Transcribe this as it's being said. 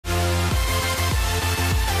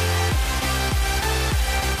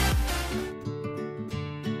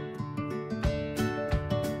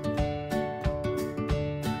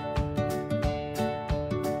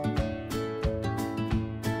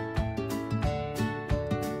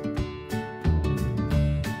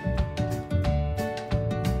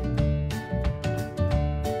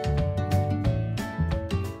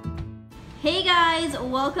Hey guys,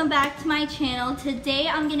 welcome back to my channel. Today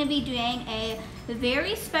I'm going to be doing a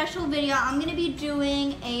very special video. I'm going to be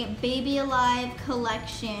doing a Baby Alive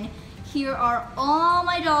collection. Here are all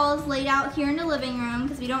my dolls laid out here in the living room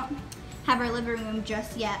because we don't have our living room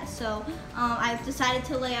just yet. So I've decided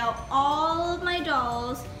to lay out all of my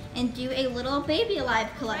dolls and do a little Baby Alive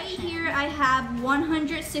collection. Right here I have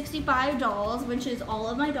 165 dolls, which is all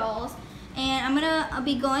of my dolls. And I'm going to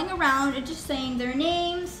be going around and just saying their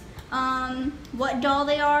names, what doll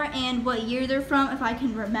they are, and what year they're from, if I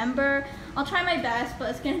can remember. I'll try my best, but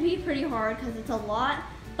it's going to be pretty hard because it's a lot.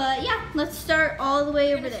 But yeah, let's start all the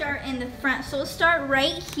way over there. Start in the front. So we'll start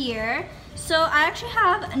right here. So I actually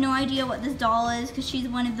have no idea what this doll is because she's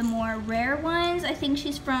one of the more rare ones. I think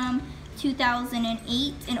she's from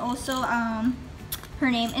 2008, and also her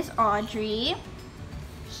name is Audrey.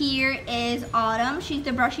 Here is Autumn. She's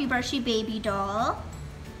the brushy baby doll.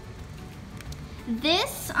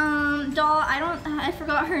 This doll, I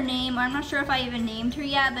forgot her name. I'm not sure if I even named her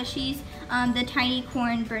yet, but she's the Tiny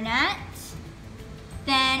Corn Brunette.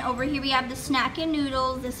 Then over here we have the Snack and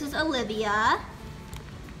Noodles. This is Olivia.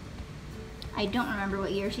 I don't remember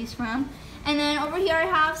what year she's from. And then over here I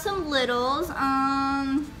have some littles.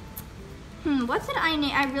 What did I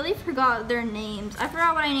name? I really forgot their names. I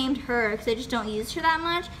forgot what I named her because I just don't use her that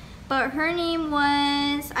much. But her name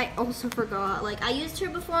was, I also forgot. Like, I used her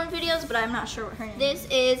before in videos, but I'm not sure what her name is.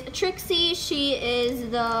 This is Trixie. She is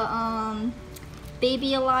the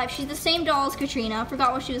Baby Alive. She's the same doll as Katrina. I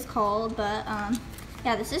forgot what she was called, but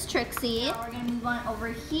yeah, this is Trixie. Now we're gonna move on over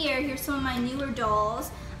here. Here's some of my newer dolls.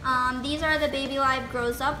 These are the Baby Alive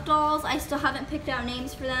Grows Up dolls. I still haven't picked out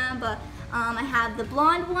names for them, but I have the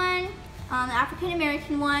blonde one, the African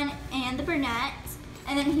American one, and the brunette.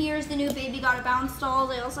 And then here's the new Baby Gotta Bounce dolls.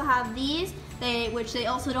 I also have these, which they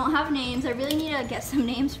also don't have names. I really need to get some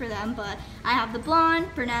names for them, but I have the blonde,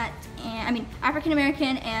 brunette, and African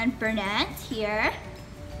American and brunette here.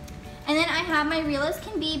 And then I have my real as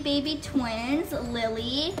can be baby twins,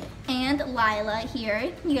 Lily and Lila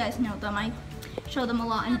here. You guys know them. I show them a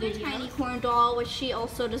lot in videos. Tiny Corn doll, which she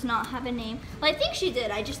also does not have a name. Well, I think she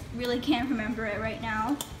did. I just really can't remember it right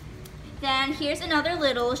now. Then here's another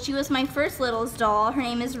little. She was my first littles doll. Her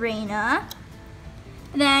name is Raina.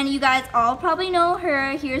 Then you guys all probably know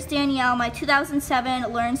her. Here's Danielle, my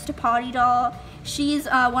 2007 Learns to Potty doll. She's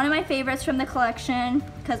one of my favorites from the collection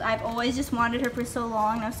because I've always just wanted her for so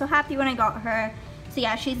long. I was so happy when I got her. So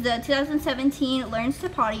yeah, she's the 2017 Learns to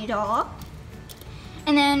Potty doll.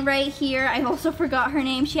 And then right here, I also forgot her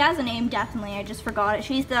name. She has a name, definitely. I just forgot it.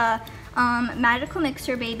 She's the Magical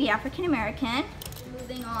Mixer Baby African American.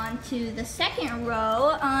 Moving on to the second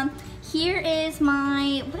row, here is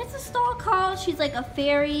my, what is this doll called? She's like a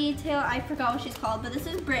fairy tale, I forgot what she's called, but this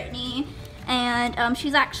is Brittany, and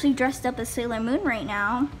she's actually dressed up as Sailor Moon right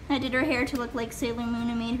now. I did her hair to look like Sailor Moon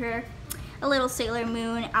and made her a little Sailor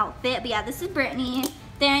Moon outfit, but yeah, this is Brittany.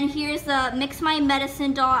 Then here's the Mix My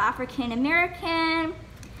Medicine doll, African American,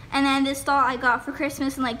 and then this doll I got for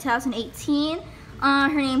Christmas in like 2018. Her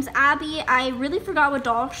name's Abby. I really forgot what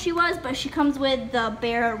doll she was, but she comes with the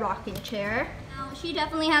bear rocking chair. Now, she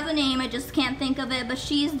definitely has a name, I just can't think of it, but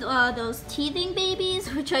she's those teething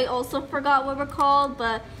babies, which I also forgot what were called,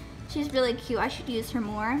 but she's really cute. I should use her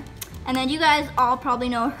more. And then you guys all probably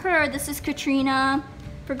know her. This is Katrina.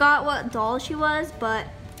 Forgot what doll she was, but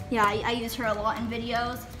yeah, I use her a lot in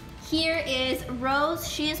videos. Here is Rose.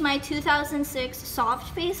 She is my 2006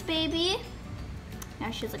 soft face baby.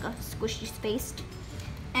 Now she's like a squishy spaced.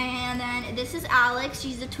 And then this is Alex.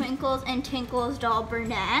 She's the Twinkles and Tinkles doll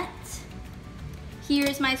brunette.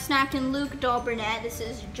 Here's my Snack and Luke doll brunette. This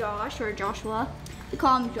is Josh, or Joshua. We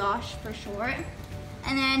call him Josh for short.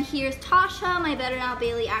 And then here's Tasha, my Better Now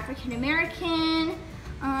Bailey African American.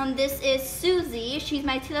 This is Susie. She's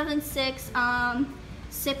my 2006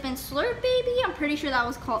 Sip and Slurp baby. I'm pretty sure that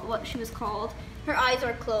was called what she was called. Her eyes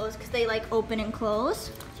are closed because they like open and close.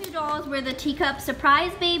 Two dolls were the Teacup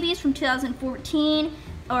Surprise Babies from 2014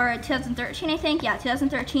 or 2013, I think. Yeah,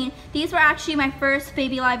 2013. These were actually my first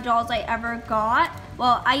Baby Alive dolls I ever got.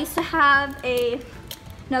 Well, I used to have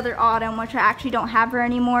another Autumn, which I actually don't have her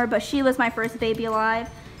anymore, but she was my first Baby Alive.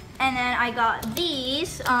 And then I got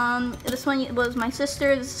these. This one was my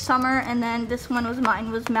sister's, Summer, and then this one was mine,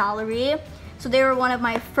 was Mallory. So they were one of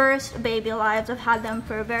my first Baby Alives. I've had them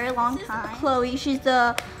for a very long time. Chloe, she's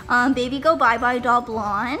the Baby Go Bye Bye doll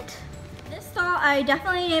blonde. This doll, I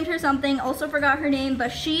definitely named her something, also forgot her name, but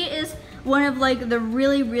she is one of like the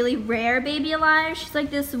really rare Baby Alives. She's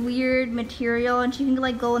like this weird material and she can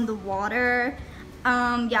like go in the water.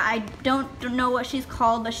 Yeah, I don't know what she's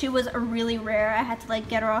called, but she was a really rare. I had to like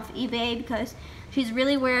get her off eBay because she's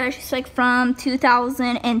really rare. She's like from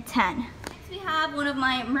 2010. have one of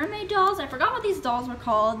my mermaid dolls. I forgot what these dolls were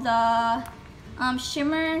called. The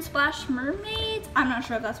Shimmer and Splash Mermaids. I'm not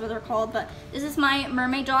sure if that's what they're called, but this is my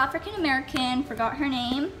mermaid doll, African American. Forgot her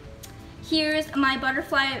name. Here's my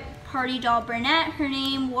butterfly party doll, Burnett. Her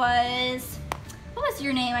name was, what was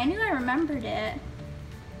your name? I knew I remembered it.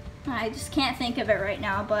 I just can't think of it right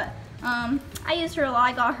now, but I used her a lot.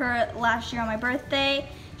 I got her last year on my birthday.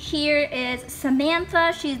 Here is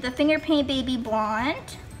Samantha. She's the finger paint baby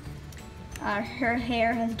blonde. Her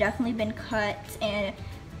hair has definitely been cut and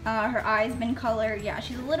her eyes been colored. Yeah,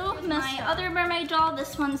 she's a little messed up. My other mermaid doll,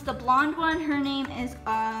 this one's the blonde one. Her name is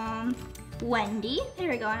Wendy. There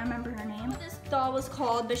we go, I remember her name. This doll was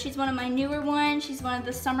called, but she's one of my newer ones. She's one of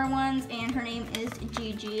the summer ones, and her name is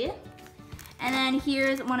Gigi. And then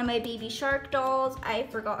here's one of my baby shark dolls. I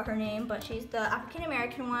forgot her name, but she's the African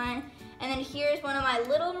American one. And then here's one of my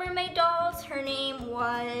little mermaid dolls. Her name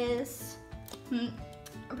was, I'm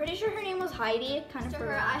pretty sure her name was Heidi. Kind of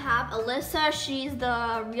forgot. I have Alyssa. She's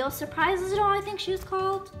the Real Surprises doll, I think she was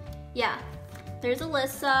called. Yeah, there's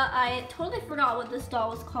Alyssa. I totally forgot what this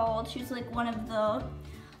doll was called. She was like one of the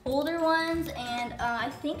older ones, and I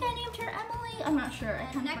think I named her Emily. I'm not sure.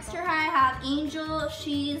 Next to her I have Angel.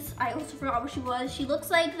 I also forgot what she was. She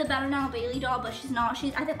looks like the Better Now Bailey doll, but she's not.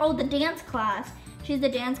 I think, oh, the dance class. She's the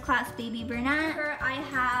dance class baby Burnett. Her I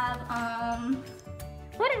have,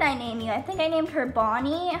 what did I name you? I think I named her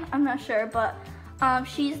Bonnie. I'm not sure, but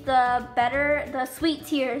she's the Sweet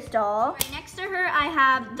Tears doll. Right next to her, I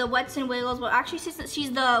have the Wets and Wiggles. Well, actually,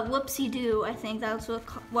 she's the Whoopsie Doo. I think that's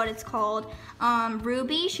what it's called.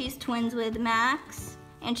 Ruby, she's twins with Max,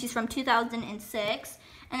 and she's from 2006.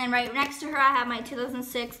 And then right next to her, I have my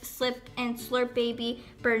 2006 Slip and Slurp baby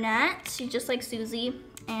Burnett. She's just like Susie,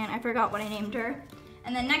 and I forgot what I named her.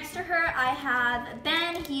 And then next to her, I have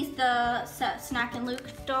Ben. He's the Snack and Luke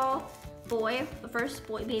doll boy, the first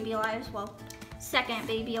boy baby alive, well, second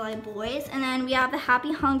baby alive boys. And then we have the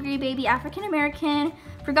Happy Hungry baby African American.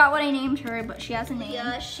 Forgot what I named her, but she has a name.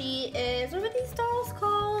 Yeah, she is, what are these dolls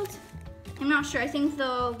called? I'm not sure. I think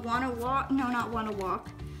the Wanna Walk, no, not Wanna Walk.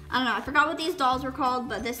 I don't know, I forgot what these dolls were called,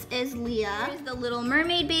 but this is Leah. Here's the Little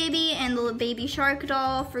Mermaid baby and the Baby Shark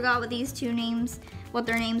doll. Forgot what these two names, what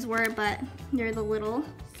their names were, but they're the little.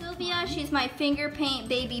 Sylvia, she's my finger paint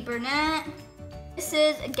baby Burnett. This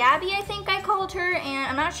is Gabby, I think I called her, and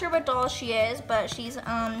I'm not sure what doll she is, but she's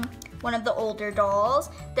one of the older dolls.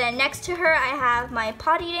 Then next to her, I have my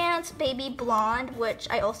Potty Dance baby Blonde, which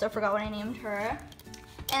I also forgot what I named her.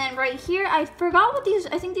 And then right here, I forgot what these,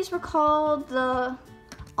 I think these were called the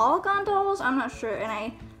Algon dolls, I'm not sure, and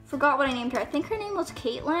I forgot what I named her. I think her name was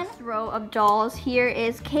Caitlin. Row of dolls. Here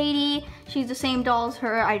is Katie. She's the same doll as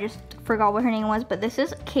her. I just forgot what her name was, but this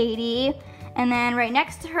is Katie. And then right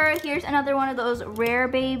next to her, here's another one of those rare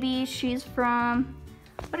babies. She's from,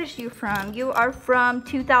 what is she from? You are from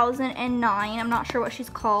 2009. I'm not sure what she's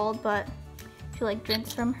called, but she like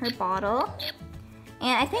drinks from her bottle.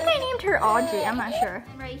 And I think I named her Audrey, I'm not sure.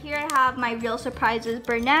 And right here I have my Real Surprises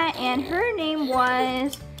Burnett, and her name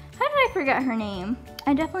was, how did I forget her name?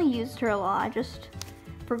 I definitely used her a lot, I just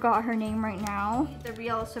forgot her name right now. The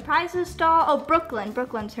Real Surprises doll, oh, Brooklyn,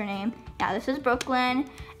 Brooklyn's her name. Yeah, this is Brooklyn.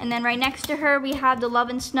 And then right next to her, we have the Love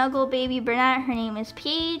and Snuggle baby Burnett, her name is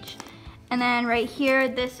Peach. And then right here,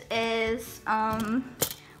 this is,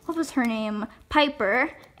 what was her name? Piper.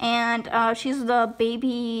 And she's the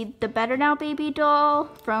baby, the Better Now baby doll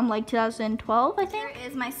from like 2012, I think. Here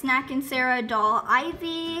is my Snack and Sarah doll,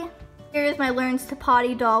 Ivy. Here is my Learns to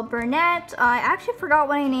Potty doll, Burnett. I actually forgot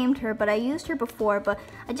what I named her, but I used her before, but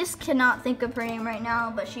I just cannot think of her name right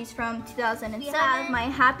now, but she's from 2007. We have my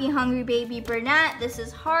Happy Hungry baby, Burnett. This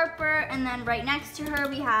is Harper, and then right next to her,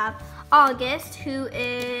 we have August, who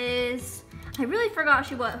is, I really forgot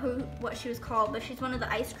what she was called, but she's one of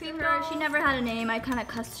the ice cream dolls. She never had a name. I kind of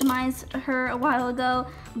customized her a while ago,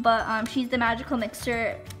 but she's the Magical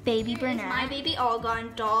Mixer baby Burnett. My baby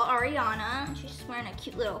Algon doll, Ariana. She's just wearing a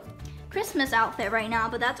cute little Christmas outfit right now,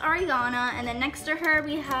 but that's Ariana. And then next to her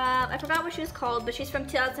we have, I forgot what she was called, but she's from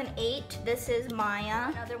 2008. This is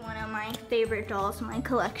Maya, another one of my favorite dolls in my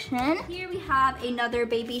collection. Here we have another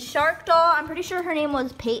baby shark doll. I'm pretty sure her name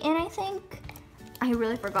was Peyton, I think. I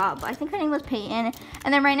really forgot, but I think her name was Peyton.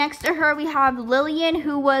 And then right next to her we have Lillian,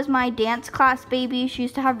 who was my dance class baby. She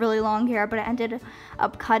used to have really long hair, but I ended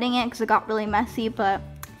up cutting it because it got really messy, but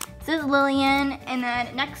this is Lillian. And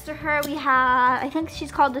then next to her we have, I think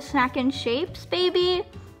she's called the Snack and Shapes baby.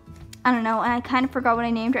 I don't know, and I kind of forgot what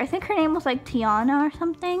I named her. I think her name was like Tiana or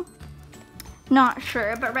something. Not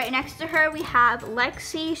sure, but right next to her we have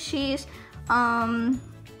Lexi. She's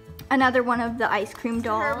another one of the ice cream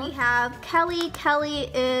dolls. Here we have Kelly.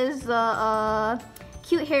 Kelly is the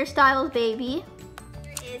cute hairstyles baby.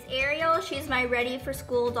 Here is Ariel. She's my ready for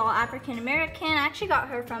school doll African American. I actually got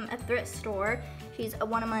her from a thrift store. She's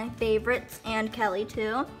one of my favorites, and Kelly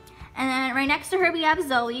too. And then right next to her we have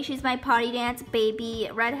Zoe. She's my potty dance baby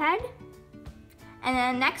redhead. And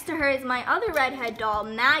then next to her is my other redhead doll,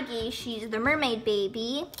 Maggie. She's the mermaid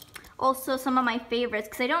baby. Also some of my favorites,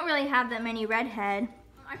 because I don't really have that many redhead dolls.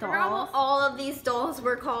 I forgot what all of these dolls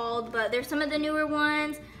were called, but there's some of the newer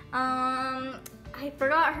ones. I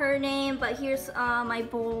forgot her name, but here's my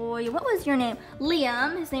boy. What was your name?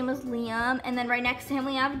 Liam. His name was Liam. And then right next to him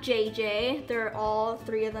we have JJ. They're all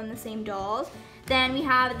three of them the same dolls. Then we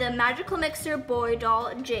have the Magical Mixer boy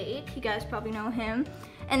doll, Jake. You guys probably know him.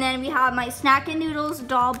 And then we have my Snack and Noodles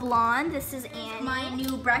doll Blonde. This is Annie. My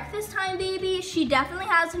new breakfast time baby. She definitely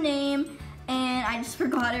has a name, and I just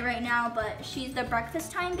forgot it right now, but she's the breakfast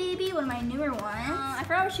time baby, one of my newer ones. I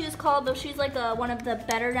forgot what she was called, but she's like one of the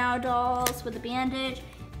Better Now dolls with a bandage.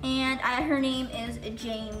 And her name is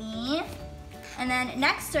Jamie. And then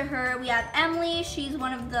next to her, we have Emily. She's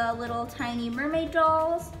one of the little tiny mermaid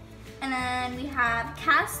dolls. And then we have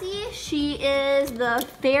Cassie. She is the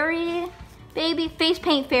fairy baby face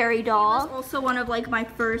paint fairy doll. She was also one of like my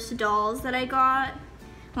first dolls that I got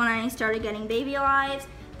when I started getting baby lives.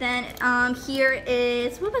 Then here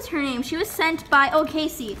is, what was her name? She was sent by, oh,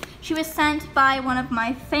 Casey. She was sent by one of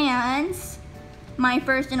my fans. My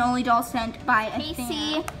first and only doll sent by a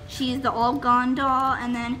Casey. She's the all gone doll.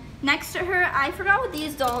 And then next to her, I forgot what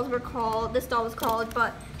these dolls were called. This doll was called,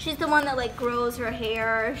 but she's the one that like grows her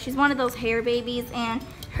hair. She's one of those hair babies, and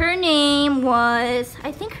her name was,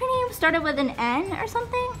 I think her name started with an N or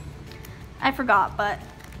something. I forgot, but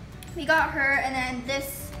we got her. And then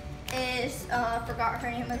this is, forgot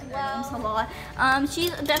her name as well. Her name's a lot.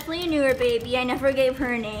 She's definitely a newer baby. I never gave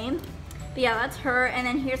her a name. But yeah, that's her. And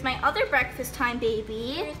then here's my other breakfast time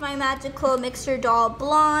baby. Here's my Magical Mixer doll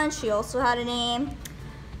Blonde. She also had a name.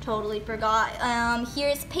 Totally forgot.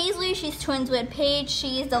 Here's Paisley. She's twins with Paige.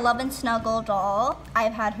 She's the Love and Snuggle doll.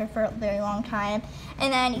 I've had her for a very long time.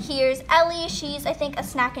 And then here's Ellie. She's, I think, a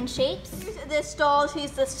Snack and Shapes. Here's this doll.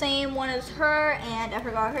 She's the same one as her, and I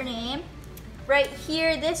forgot her name. Right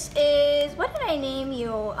here, this is, what did I name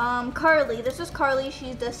you? Carly. This is Carly.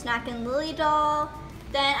 She's the Snack and Lily doll.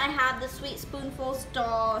 Then I have the Sweet Spoonfuls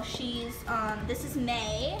doll. She's, this is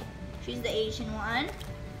May. She's the Asian one.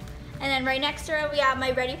 And then right next to her, we have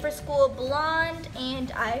my Ready for School Blonde,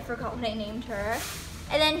 and I forgot what I named her.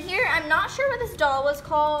 And then here, I'm not sure what this doll was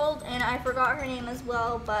called, and I forgot her name as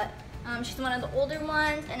well, but she's one of the older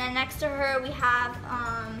ones. And then next to her, we have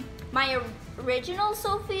my original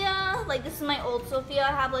Sophia. Like, this is my old Sophia.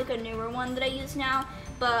 I have like a newer one that I use now,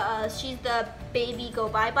 but she's the baby Go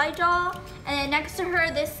Bye Bye doll. And then next to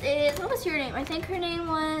her, this is, what was your name? I think her name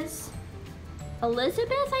was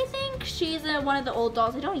Elizabeth, I think. She's one of the old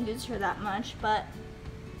dolls. I don't use her that much, but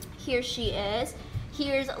here she is.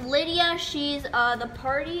 Here's Lydia. She's the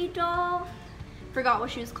party doll. Forgot what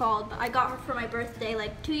she was called, but I got her for my birthday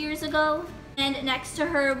like 2 years ago. And next to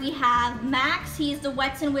her, we have Max. He's the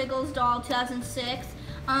Wets and Wiggles doll, 2006.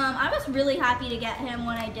 I was really happy to get him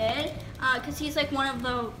when I did, because he's like one of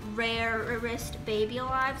the rarest baby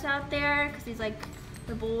alives out there, because he's like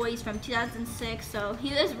the boys from 2006, so he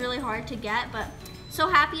is really hard to get, but so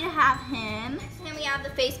happy to have him. And we have the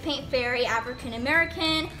Face Paint Fairy African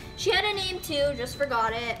American. She had a name too, just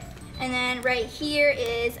forgot it. And then right here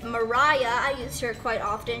is Mariah. I use her quite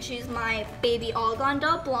often. She's my baby all gone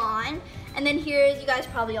doll Blonde. And then here's, you guys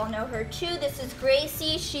probably all know her too. This is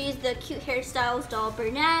Gracie. She's the Cute Hairstyles doll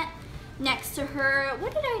Brunette. Next to her,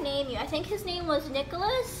 what did I name you? I think his name was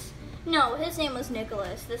Nicholas. No, his name was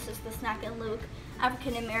Nicholas. This is the Snack and Luke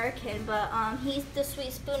African American, but he's the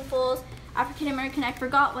Sweet Spoonfuls African American. I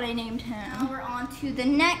forgot what I named him. Now we're on to the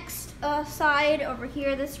next side over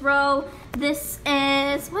here, this row. This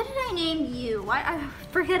is, what did I name you? I'm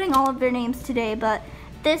forgetting all of their names today, but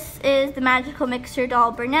this is the Magical Mixer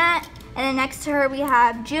doll Burnett. And then next to her we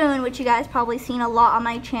have June, which you guys probably seen a lot on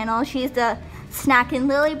my channel. She's the Snack and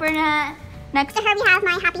Lily Burnett. Next to her we have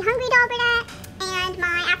my Happy Hungry doll Burnett and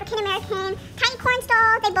my African American Tiny Corns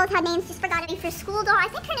doll. They both had names, just forgot it. For school doll, I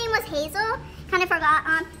think her name was Hazel. Kind of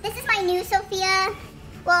forgot. This is my new Sophia.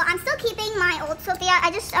 Well, I'm still keeping my old Sophia.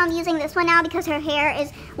 I just using this one now because her hair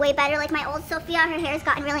is way better. Like my old Sophia, her hair has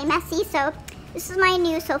gotten really messy, so this is my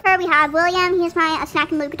new Sophia. We have William. He's my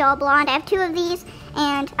Snack and Luke doll Blonde. I have 2 of these,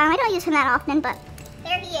 and I don't use him that often, but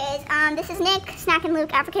there he is. This is Nick, Snack and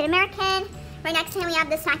Luke African American. Right next to him we have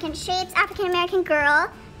the Snack and Shapes African American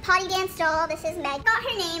girl. Potty Dance doll, this is Meg. Got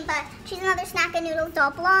her name, but she's another Snack and Noodles doll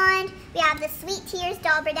Blonde. We have the Sweet Tears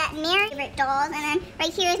doll Burdette Mary, favorite dolls. And then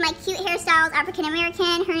right here is my Cute Hairstyles African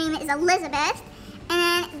American. Her name is Elizabeth. And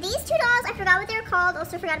then these two dolls, I forgot what they were called,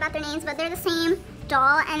 also forgot about their names, but they're the same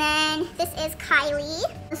doll. And then this is Kylie,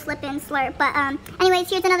 the slip and slurp. But anyways,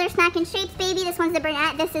 here's another Snack and Shapes baby. This one's the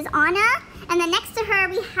brunette. This is Anna. And then next to her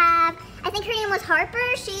we have, I think her name was Harper.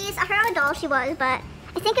 I forgot what doll she was, but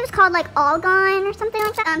I think it was called like All Gone or something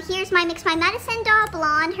like that. Here's my Mix My Medicine doll,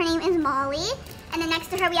 blonde. Her name is Molly. And then next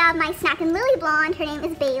to her we have my Snack and Lily blonde. Her name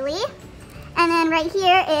is Bailey. And then right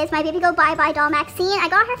here is my Baby Go Bye Bye doll, Maxine. I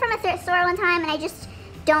got her from a thrift store one time, and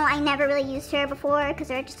I never really used her before because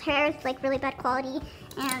her hair is like really bad quality.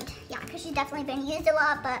 And yeah, because she's definitely been used a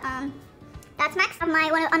lot, but that's Max.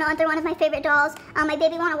 Another one of my favorite dolls, my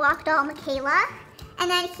Baby Wanna Walk doll, Michaela. And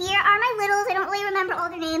then here are my littles. I don't really remember all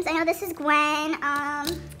their names. I know this is Gwen.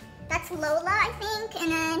 That's Lola, I think.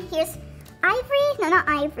 And then here's Ivory. No, not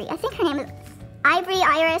Ivory. I think her name is Ivory,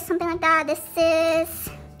 Iris, something like that. This is...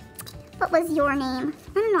 What was your name?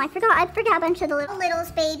 I don't know, I forgot a bunch of the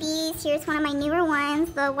littles babies. Here's one of my newer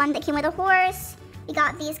ones, the one that came with a horse. We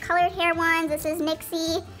got these colored hair ones. This is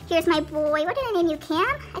Nixie. Here's my boy. What did I name you, Cam?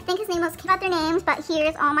 I think his name was Cam. Got their names, but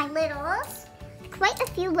here's all my littles. Quite a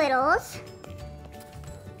few littles.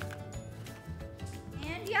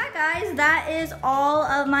 And yeah, guys, that is all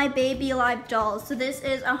of my Baby Alive dolls. So this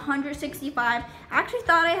is 165. I actually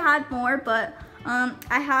thought I had more, but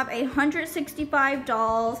I have 165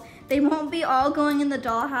 dolls. They won't be all going in the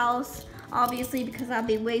dollhouse, obviously, because that'd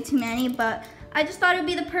be way too many, but I just thought it would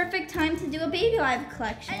be the perfect time to do a Baby Alive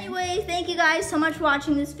collection. Anyways, thank you guys so much for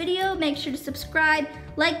watching this video. Make sure to subscribe,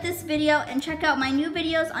 like this video, and check out my new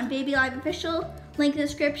videos on Baby Alive Official. Link in the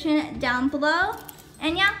description down below.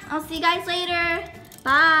 And yeah, I'll see you guys later.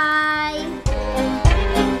 Bye.